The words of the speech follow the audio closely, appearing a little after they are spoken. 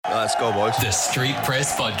Let's go, boys. The Street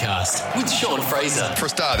Press Podcast with Sean Fraser. For a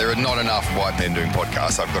start, there are not enough white men doing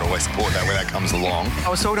podcasts. I've got to always support that when that comes along. I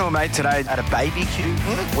was talking to a mate today at a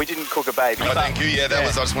BBQ. We didn't cook a baby. Oh, thank you. Yeah, that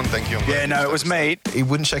was. I just want to thank you. Yeah, no, it was meat. He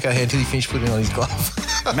wouldn't shake our hand until he finished putting on his glove.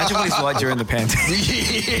 Imagine what he's like during the pandemic.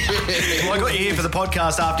 Well, I got you here for the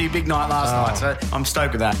podcast after your big night last night, so I'm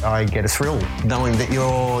stoked with that. I get a thrill knowing that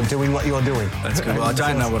you're doing what you're doing. That's good. Well, I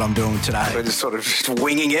don't know what I'm doing today. We're just sort of just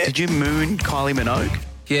winging it. Did you moon Kylie Minogue?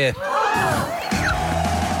 Yeah.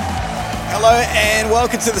 Hello and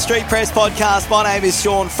welcome to the Street Press Podcast. My name is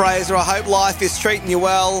Sean Fraser. I hope life is treating you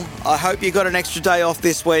well. I hope you got an extra day off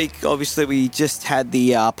this week. Obviously, we just had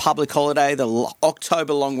the public holiday, the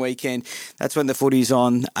October long weekend. That's when the footy's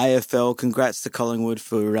on. AFL, congrats to Collingwood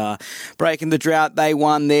for breaking the drought. They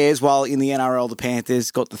won theirs, while in the NRL, the Panthers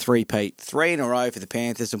got the three-peat. 3 in a row for the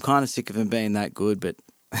Panthers. I'm kind of sick of them being that good, but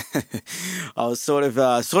I was sort of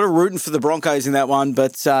rooting for the Broncos in that one,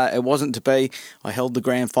 but it wasn't to be. I held the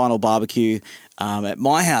grand final barbecue at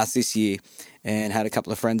my house this year and had a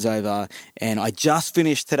couple of friends over, and I just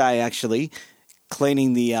finished today actually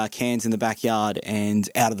cleaning the cans in the backyard and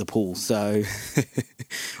out of the pool. So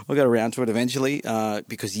I got around to it eventually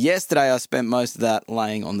because yesterday I spent most of that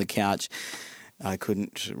laying on the couch. I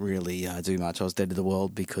couldn't really do much. I was dead to the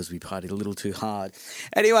world because we partied a little too hard.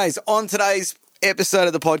 Anyways, on today's episode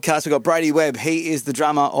of the podcast, we've got Bradie Webb. He is the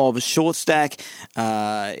drummer of Short Stack.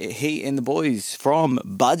 He and the boys from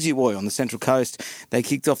Budgie Boy on the Central Coast, they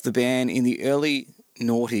kicked off the band in the early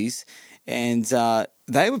noughties, and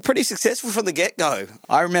they were pretty successful from the get-go.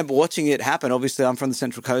 I remember watching it happen. Obviously, I'm from the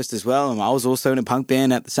Central Coast as well, and I was also in a punk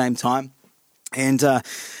band at the same time. And I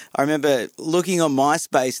remember looking on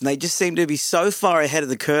MySpace, and they just seemed to be so far ahead of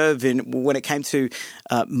the curve when it came to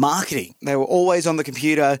marketing. They were always on the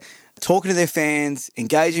computer, talking to their fans,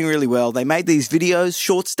 engaging really well. They made these videos,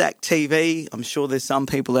 Short Stack TV. I'm sure there's some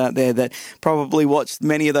people out there that probably watched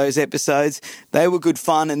many of those episodes. They were good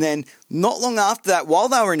fun. And then not long after that, while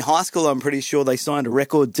they were in high school, I'm pretty sure they signed a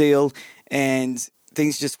record deal and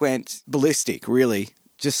things just went ballistic, really.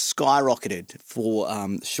 Just skyrocketed for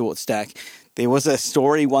Short Stack. There was a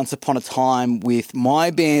story once upon a time with my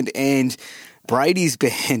band and Bradie's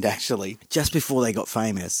band, actually, just before they got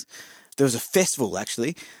famous. There was a festival,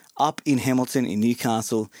 actually, up in Hamilton in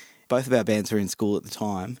Newcastle. Both of our bands were in school at the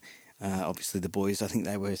time. Obviously, the boys, I think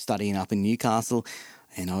they were studying up in Newcastle,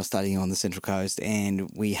 and I was studying on the Central Coast,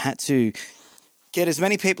 and we had to get as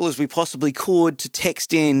many people as we possibly could to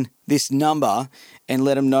text in this number and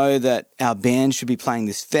let them know that our band should be playing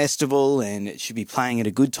this festival and it should be playing at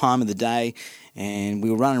a good time of the day. And we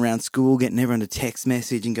were running around school getting everyone to text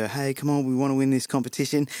message and go, hey, come on, we want to win this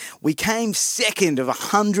competition. We came second of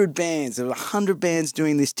 100 bands. There were 100 bands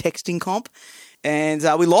doing this texting comp, and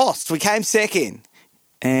we lost. We came second.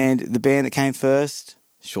 And the band that came first,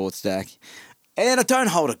 Short Stack. And I don't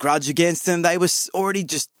hold a grudge against them. They were already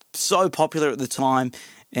just so popular at the time,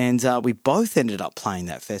 and we both ended up playing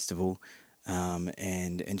that festival,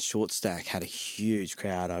 and Short Stack had a huge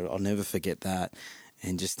crowd. I'll never forget that,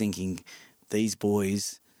 and just thinking these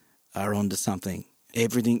boys are onto something.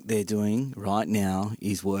 Everything they're doing right now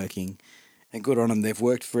is working, and good on them. They've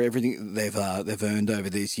worked for everything they've earned over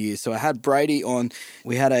these years. So I had Bradie on.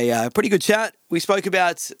 We had a pretty good chat. We spoke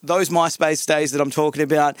about those MySpace days that I'm talking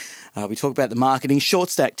about. We talk about the marketing. Short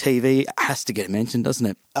Stack TV has to get mentioned, doesn't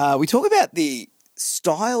it? We talk about the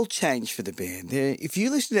style change for the band. If you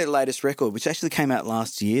listen to their latest record, which actually came out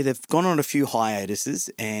last year, they've gone on a few hiatuses,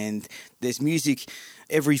 and there's music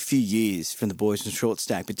every few years from the boys from Short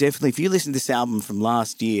Stack. But definitely, if you listen to this album from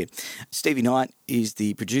last year, Stevie Knight is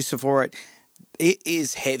the producer for it. It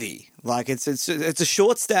is heavy. Like it's a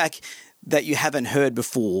Short Stack that you haven't heard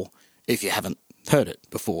before, if you haven't heard it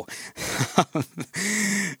before.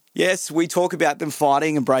 Yes, we talk about them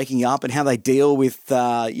fighting and breaking up and how they deal with,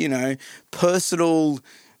 personal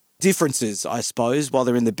differences, I suppose, while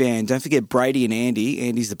they're in the band. Don't forget Bradie and Andy.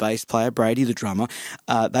 Andy's the bass player, Bradie the drummer.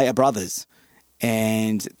 They are brothers.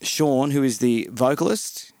 And Sean, who is the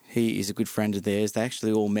vocalist, he is a good friend of theirs. They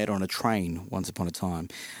actually all met on a train once upon a time.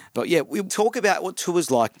 But yeah, we'll talk about what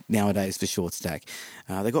tour's like nowadays for Short Stack.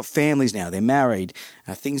 They've got families now. They're married.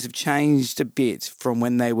 Things have changed a bit from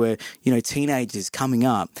when they were, teenagers coming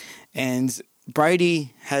up. And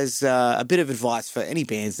Bradie has a bit of advice for any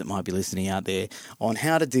bands that might be listening out there on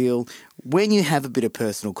how to deal when you have a bit of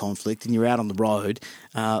personal conflict and you're out on the road.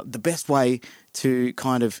 The best way to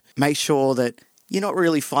kind of make sure that you're not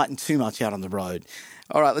really fighting too much out on the road.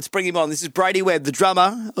 All right, let's bring him on. This is Bradie Webb, the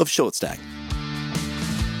drummer of Short Stack.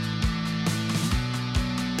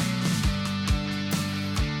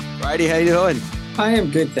 Bradie, how you doing? I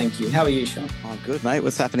am good, thank you. How are you, Sean? I'm good, mate.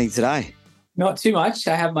 What's happening today? Not too much.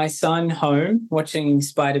 I have my son home watching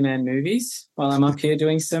Spider-Man movies while I'm up here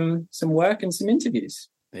doing some work and some interviews.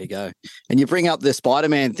 There you go. And you bring up the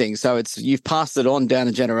Spider-Man thing, so you've passed it on down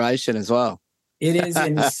a generation as well. It is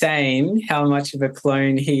insane how much of a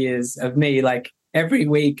clone he is of me. Like every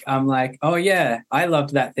week I'm like, oh yeah, I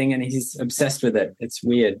loved that thing, and he's obsessed with it. It's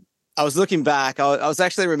weird. I was looking back. I was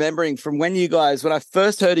actually remembering from when I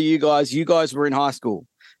first heard of you guys were in high school.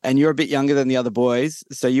 And you're a bit younger than the other boys,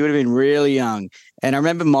 so you would have been really young. And I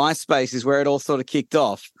remember MySpace is where it all sort of kicked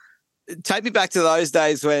off. Take me back to those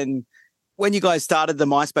days when you guys started the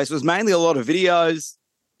MySpace. It was mainly a lot of videos.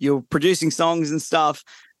 You were producing songs and stuff.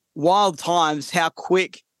 Wild times, how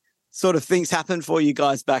quick sort of things happened for you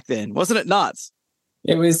guys back then. Wasn't it nuts?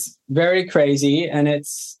 It was very crazy. And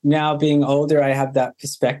it's now being older, I have that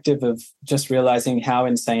perspective of just realizing how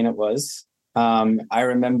insane it was. I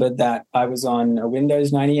remember that I was on a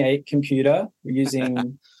Windows 98 computer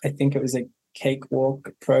using, I think it was a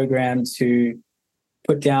Cakewalk program to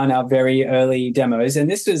put down our very early demos.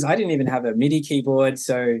 And I didn't even have a MIDI keyboard.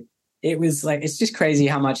 So it was like, it's just crazy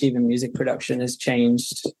how much even music production has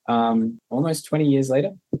changed almost 20 years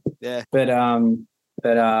later. Yeah. But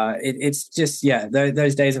it's just,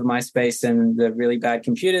 those days of MySpace and the really bad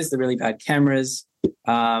computers, the really bad cameras.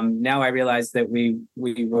 Now I realize that we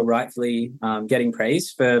were rightfully getting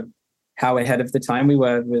praise for how ahead of the time we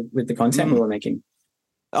were with the content we were making.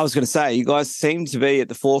 I was going to say, you guys seemed to be at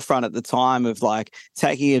the forefront at the time of like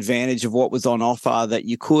taking advantage of what was on offer, that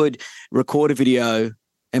you could record a video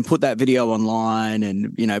and put that video online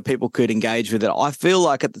and, people could engage with it. I feel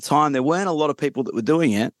like at the time there weren't a lot of people that were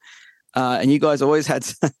doing it. And you guys always had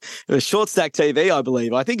a short stack TV, I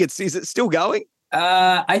believe. I think is it still going?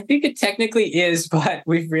 I think it technically is, but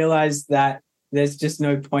we've realized that there's just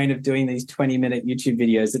no point of doing these 20-minute YouTube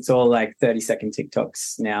videos. It's all like 30-second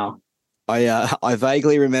TikToks now. I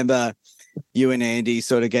vaguely remember you and Andy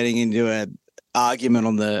sort of getting into an argument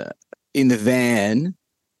in the van.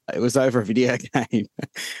 It was over a video game.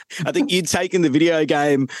 I think you'd taken the video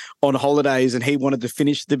game on holidays and he wanted to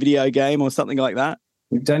finish the video game or something like that.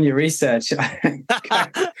 You've done your research.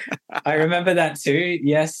 I remember that too.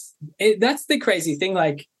 Yes. That's the crazy thing.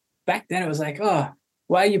 Like back then it was like, oh,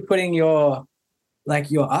 why are you putting your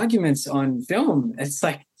arguments on film? It's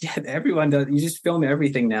like, yeah, everyone does. You just film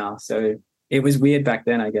everything now. So it was weird back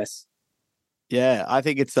then, I guess. Yeah, I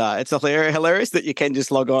think it's hilarious that you can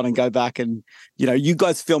just log on and go back and, you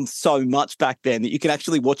guys filmed so much back then that you can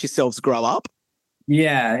actually watch yourselves grow up.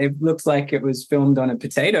 Yeah, it looks like it was filmed on a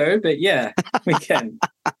potato, but yeah, we can.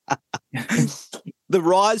 The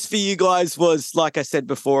rise for you guys was, like I said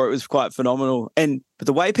before, it was quite phenomenal. But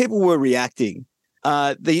the way people were reacting,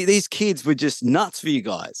 these kids were just nuts for you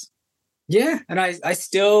guys. Yeah, and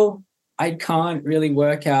I can't really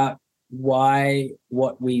work out why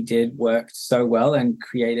what we did worked so well and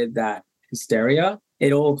created that hysteria.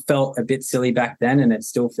 It all felt a bit silly back then, and it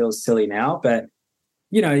still feels silly now, but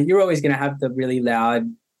you're always going to have the really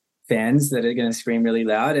loud fans that are going to scream really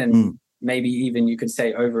loud and maybe even you could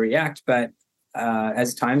say overreact. But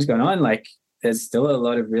as time's gone on, like there's still a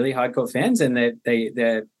lot of really hardcore fans and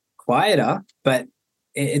they're quieter, but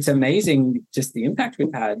it's amazing just the impact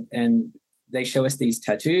we've had. And they show us these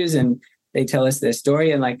tattoos and they tell us their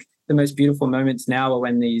story. And like the most beautiful moments now are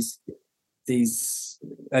when these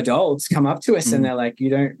adults come up to us and they're like, you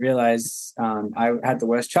don't realize I had the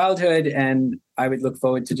worst childhood and I would look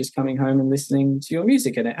forward to just coming home and listening to your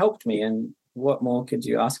music and it helped me. And what more could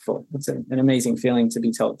you ask for? It's an amazing feeling to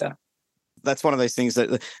be told that. That's one of those things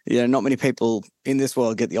that, not many people in this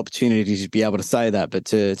world get the opportunity to be able to say that, but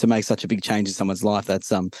to make such a big change in someone's life, that's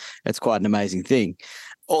quite an amazing thing.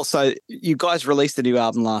 Also, you guys released a new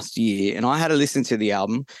album last year and I had to listen to the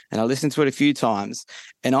album and I listened to it a few times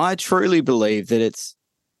and I truly believe that it's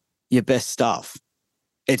your best stuff.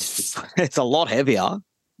 It's a lot heavier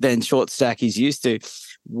than Short Stack is used to.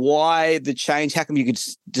 Why the change? How come you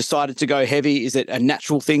decided to go heavy? Is it a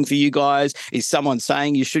natural thing for you guys? Is someone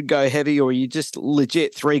saying you should go heavy, or are you just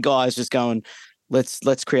legit three guys just going,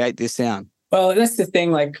 let's create this sound? Well, that's the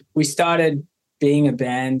thing. Like we started being a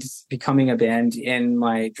band, becoming a band in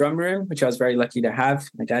my drum room, which I was very lucky to have.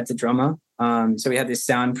 My dad's a drummer. So we had this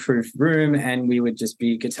soundproof room and we would just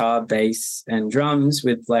be guitar, bass, and drums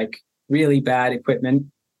with like really bad equipment,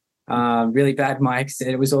 really bad mics.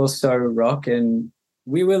 It was also rock and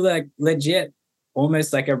we were like legit,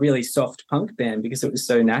 almost like a really soft punk band because it was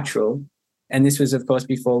so natural. And this was, of course,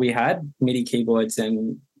 before we had MIDI keyboards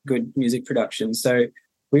and good music production. So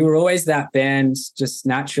we were always that band just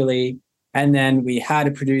naturally. And then we had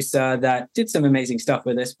a producer that did some amazing stuff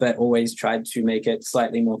with us, but always tried to make it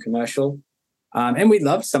slightly more commercial. And we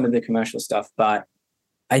loved some of the commercial stuff, but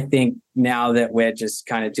I think now that we're just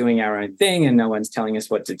kind of doing our own thing and no one's telling us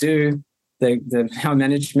what to do, our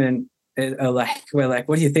management are like, we're like,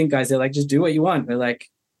 what do you think, guys? They're like, just do what you want. We're like,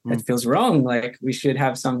 that feels wrong. Like, we should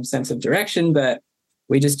have some sense of direction, but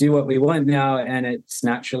we just do what we want now. And it's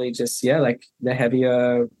naturally just, like the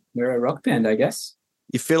heavier, we're a rock band, I guess.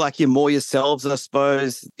 You feel like you're more yourselves, I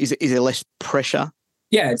suppose. Is there less pressure?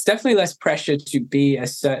 Yeah, it's definitely less pressure to be a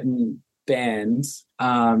certain band.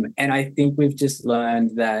 And I think we've just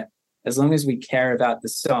learned that as long as we care about the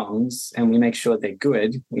songs and we make sure they're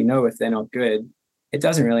good, we know if they're not good, it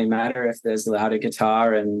doesn't really matter if there's louder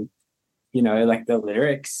guitar and, like the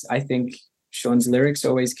lyrics. I think Sean's lyrics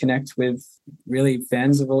always connect with really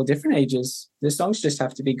fans of all different ages. The songs just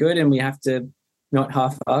have to be good and we have to not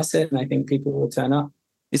half-ass it, and I think people will turn up.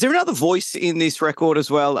 Is there another voice in this record as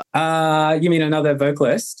well? You mean another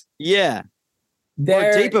vocalist? Yeah.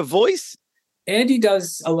 A deeper voice? Andy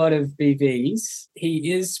does a lot of BVs.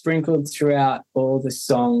 He is sprinkled throughout all the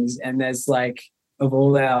songs, and there's like, of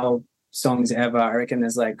all our songs ever, I reckon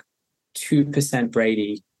there's like 2%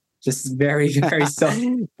 Bradie. Just very, very soft.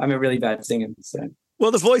 I'm a really bad singer, so.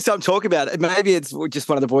 Well, the voice I'm talking about, maybe it's just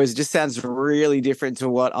one of the voices. It just sounds really different to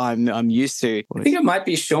what I'm used to. I think it might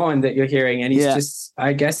be Sean that you're hearing, and he's just,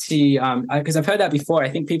 I guess he, because I've heard that before. I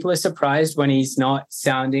think people are surprised when he's not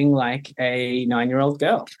sounding like a 9-year-old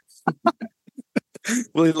girl.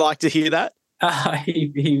 Will he like to hear that?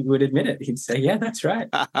 He would admit it. He'd say, yeah, that's right.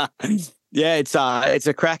 Yeah, it's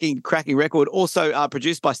a cracking record. Also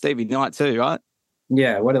produced by Stevie Knight too, right?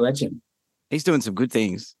 Yeah, what a legend. He's doing some good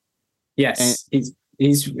things. Yes, he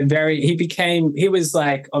was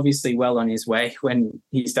like obviously well on his way when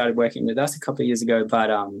he started working with us a couple of years ago, but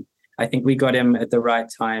I think we got him at the right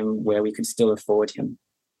time where we could still afford him.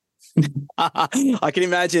 I can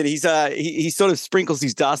imagine he sort of sprinkles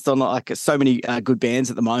his dust on like so many good bands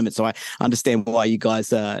at the moment, so I understand why you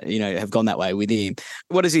guys have gone that way with him.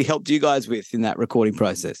 What has he helped you guys with in that recording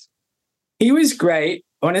process? He was great.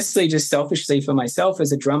 Honestly, just selfishly for myself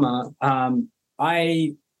as a drummer,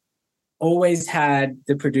 I always had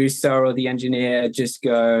the producer or the engineer just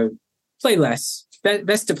go, play less.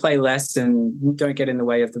 Best to play less and don't get in the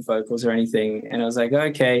way of the vocals or anything. And I was like,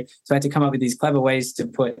 okay. So I had to come up with these clever ways to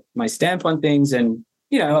put my stamp on things. And,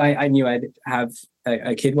 I knew I'd have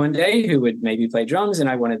a kid one day who would maybe play drums, and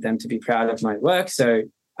I wanted them to be proud of my work. So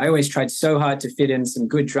I always tried so hard to fit in some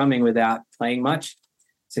good drumming without playing much.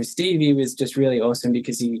 So Stevie was just really awesome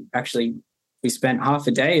because we spent half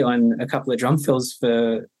a day on a couple of drum fills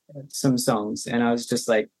for some songs. And I was just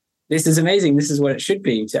like, this is amazing. This is what it should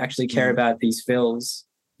be, to actually care about these fills.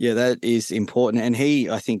 Yeah, that is important. And he,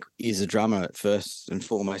 I think, is a drummer first and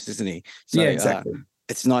foremost, isn't he? So, yeah, exactly.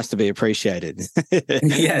 It's nice to be appreciated.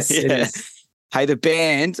 Yes, it is. Hey, the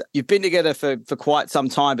band, you've been together for quite some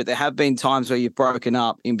time, but there have been times where you've broken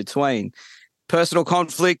up in between. Personal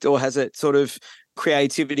conflict, or has it sort of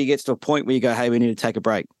creativity gets to a point where you go, hey, we need to take a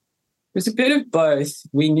break? It was a bit of both.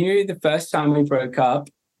 We knew the first time we broke up,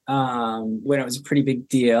 when it was a pretty big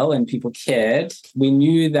deal and people cared, we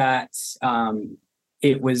knew that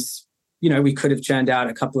it was, we could have churned out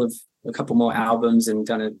a couple more albums and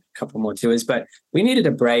done a couple more tours, but we needed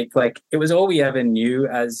a break. Like, it was all we ever knew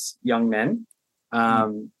as young men,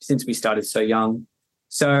 since we started so young.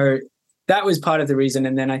 So that was part of the reason.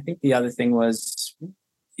 And then I think the other thing was,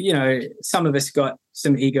 some of us got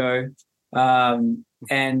some ego,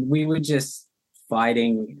 and we were just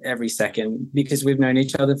fighting every second because we've known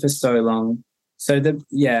each other for so long. So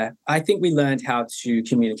I think we learned how to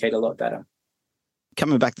communicate a lot better.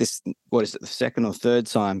 Coming back the second or third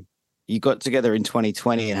time, you got together in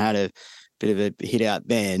 2020 and had a bit of a hit out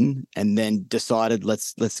then, and then decided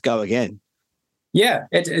let's go again. Yeah,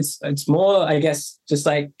 it's more, I guess, just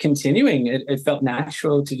like continuing. It felt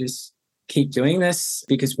natural to just keep doing this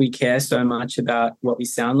because we care so much about what we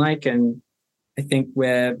sound like, and I think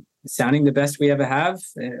we're sounding the best we ever have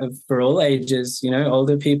for all ages.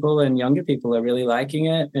 Older people and younger people are really liking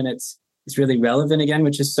it, and it's really relevant again,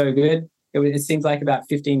 which is so good. It seems like about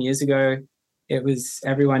 15 years ago,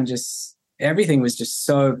 everything was just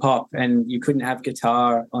so pop, and you couldn't have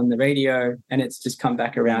guitar on the radio, and it's just come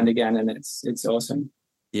back around again, and it's awesome.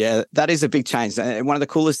 Yeah, that is a big change. And one of the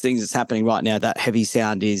coolest things that's happening right now, that heavy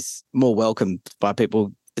sound is more welcomed by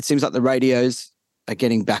people. It seems like the radios are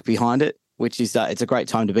getting back behind it, which is it's a great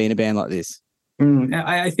time to be in a band like this.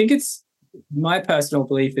 I think it's, my personal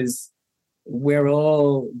belief is we're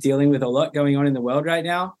all dealing with a lot going on in the world right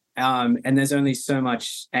now. And there's only so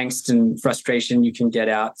much angst and frustration you can get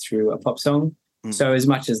out through a pop song. So as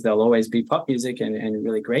much as there'll always be pop music and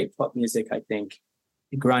really great pop music, I think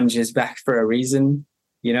grunge is back for a reason.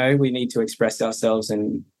 We need to express ourselves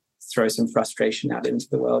and throw some frustration out into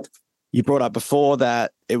the world. You brought up before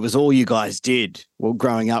that it was all you guys did. Well,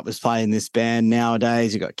 growing up was playing this band.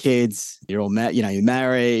 Nowadays, you've got kids, you're all you're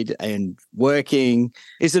married and working.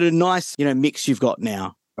 Is it a nice, mix you've got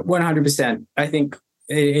now? 100%. I think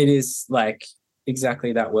it is like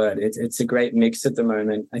exactly that word. It's a great mix at the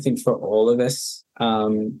moment. I think for all of us,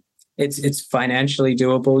 it's financially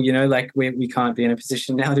doable. Like we can't be in a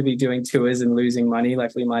position now to be doing tours and losing money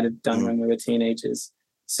like we might have done when we were teenagers.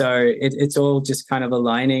 So it's all just kind of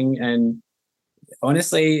aligning. And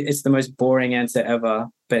honestly, it's the most boring answer ever.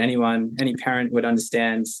 But any parent would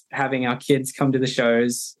understand having our kids come to the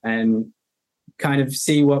shows and kind of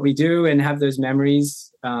see what we do and have those memories.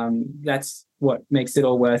 That's what makes it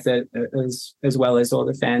all worth it, as well as all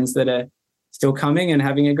the fans that are still coming and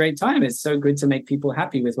having a great time. It's so good to make people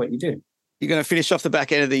happy with what you do. You're going to finish off the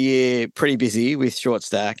back end of the year pretty busy with Short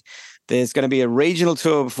Stack. There's going to be a regional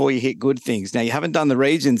tour before you hit Good Things. Now, you haven't done the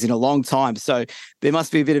regions in a long time, so there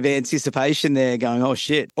must be a bit of anticipation there going, oh,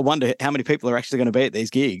 shit, I wonder how many people are actually going to be at these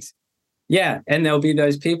gigs. Yeah, and there'll be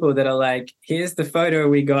those people that are like, here's the photo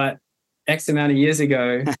we got X amount of years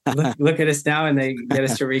ago. Look at us now, and they get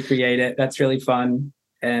us to recreate it. That's really fun.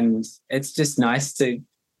 And it's just nice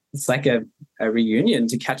it's like a reunion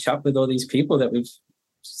to catch up with all these people that we've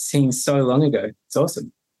seen so long ago. It's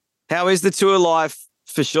awesome. How is the tour life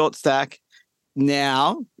for Short Stack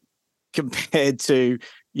now compared to,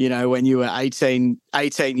 when you were 18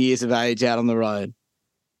 years of age out on the road?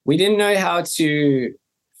 We didn't know how to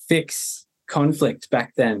fix conflict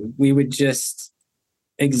back then. We would just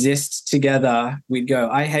exist together. We'd go,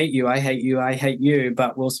 I hate you, I hate you, I hate you,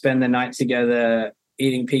 but we'll spend the night together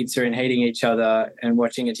eating pizza and hating each other and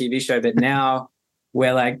watching a TV show. But now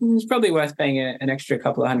we're like, it's probably worth paying an extra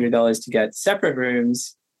couple of $100 to get separate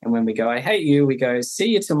rooms. And when we go, I hate you, we go, see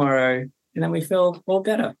you tomorrow. And then we feel all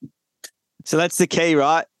better. So that's the key,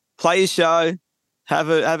 right? Play your show, have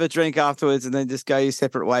a drink afterwards, and then just go your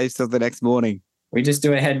separate ways till the next morning. We just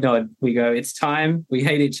do a head nod. We go, it's time. We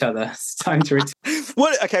hate each other. It's time to return.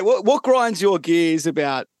 What grinds your gears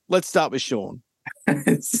about? Let's start with Sean.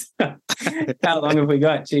 How long have we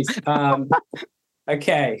got? Jeez.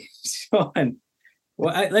 Okay, Sean.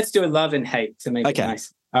 Well, let's do a love and hate to make it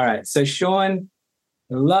nice. All right. So Sean,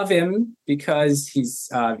 love him because he's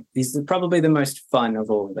probably the most fun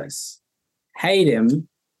of all of us. Hate him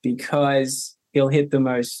because he'll hit the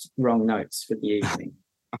most wrong notes for the evening.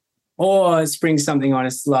 Or spring something on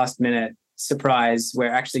us last minute surprise.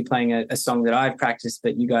 We're actually playing a song that I've practiced,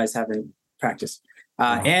 but you guys haven't practiced.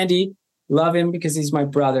 Andy, love him because he's my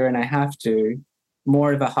brother and I have to.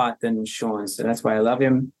 More of a heart than Sean, so that's why I love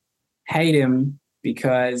him. Hate him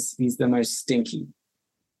because he's the most stinky.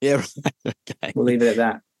 Yeah, okay. We'll leave it at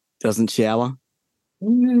that. Doesn't shower?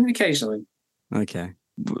 Occasionally. Okay.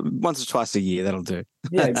 Once or twice a year, that'll do.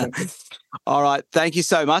 Yeah, exactly. All right. Thank you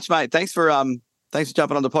so much, mate. Thanks for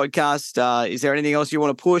jumping on the podcast. Is there anything else you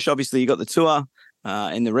want to push? Obviously, you got the tour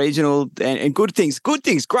and the regional and Good Things. Good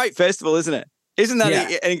Things, great festival, isn't it? Isn't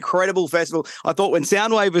that an incredible festival? I thought when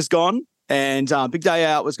Soundwave was gone and Big Day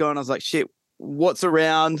Out was gone, I was like, shit, what's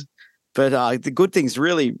around? But the Good Things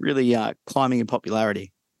really, really climbing in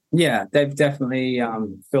popularity. Yeah, they've definitely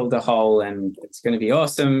filled the hole and it's going to be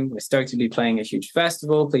awesome. We're stoked to be playing a huge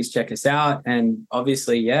festival. Please check us out. And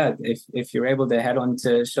obviously, if you're able to head on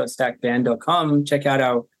to shortstackband.com, check out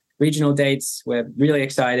our regional dates. We're really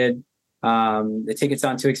excited. The tickets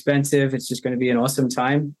aren't too expensive. It's just going to be an awesome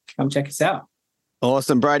time. Come check us out.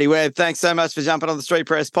 Awesome. Bradie Webb, thanks so much for jumping on the Street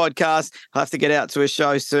Press podcast. I'll have to get out to a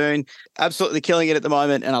show soon. Absolutely killing it at the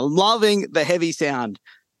moment and I'm loving the heavy sound.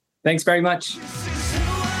 Thanks very much.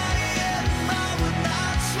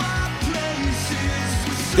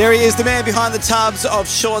 There he is, the man behind the tubs of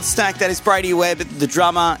Short Stack. That is Bradie Webb, the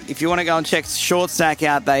drummer. If you want to go and check Short Stack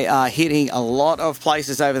out, they are hitting a lot of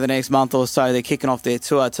places over the next month or so. They're kicking off their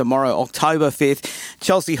tour tomorrow, October 5th,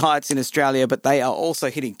 Chelsea Heights in Australia, but they are also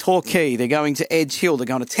hitting Torquay. They're going to Edge Hill. They're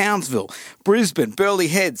going to Townsville, Brisbane, Burleigh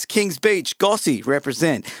Heads, Kings Beach, Gossie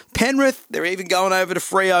represent. Penrith, they're even going over to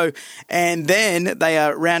Freo. And then they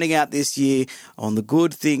are rounding out this year on the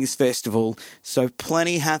Good Things Festival. So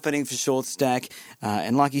plenty happening for Short Stack.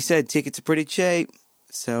 And like you said, tickets are pretty cheap.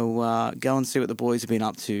 So go and see what the boys have been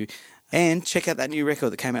up to. And check out that new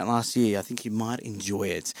record that came out last year. I think you might enjoy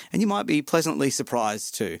it. And you might be pleasantly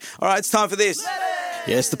surprised too. All right, it's time for this.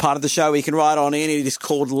 Yes, the part of the show where you can write on in. It is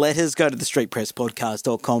called Letters. Go to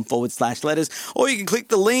thestreetpresspodcast.com/letters. Or you can click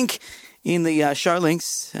the link in the show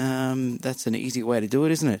links. That's an easy way to do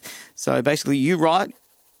it, isn't it? So basically you write,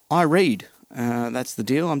 I read. That's the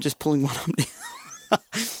deal. I'm just pulling one up now.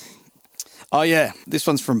 Oh, yeah. This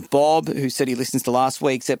one's from Bob, who said he listens to last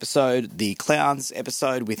week's episode, the Clowns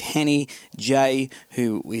episode with Henny Jay,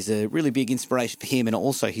 who is a really big inspiration for him, and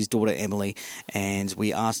also his daughter, Emily. And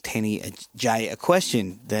we asked Henny Jay a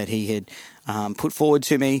question that he had put forward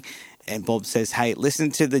to me. And Bob says, hey,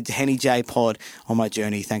 listen to the Henny J pod on my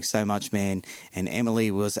journey. Thanks so much, man. And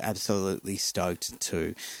Emily was absolutely stoked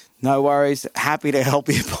too. No worries. Happy to help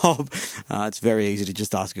you, Bob. It's very easy to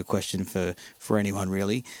just ask a question for anyone,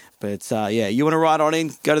 really. But, yeah, you want to write on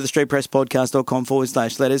in, go to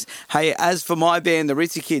thestreetpresspodcast.com/letters. Hey, as for my band, the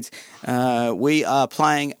Ritzy Kids, we are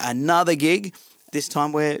playing another gig. This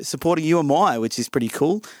time we're supporting You and My, which is pretty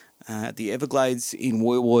cool, at the Everglades in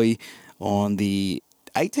Woy Woy on the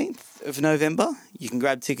 18th of November. You can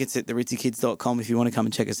grab tickets at theritzykids.com if you want to come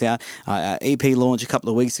and check us out. Our EP launch a couple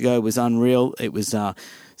of weeks ago was unreal. It was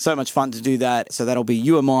so much fun to do that. So that'll be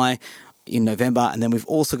You and My in November. And then we've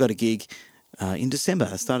also got a gig in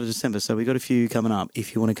December, start of December. So we've got a few coming up.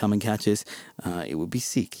 If you want to come and catch us, it would be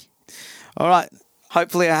sick. All right.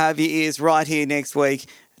 Hopefully I have your ears right here next week.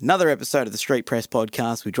 Another episode of the Street Press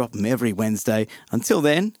Podcast. We drop them every Wednesday. Until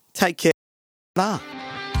then, take care. Bye.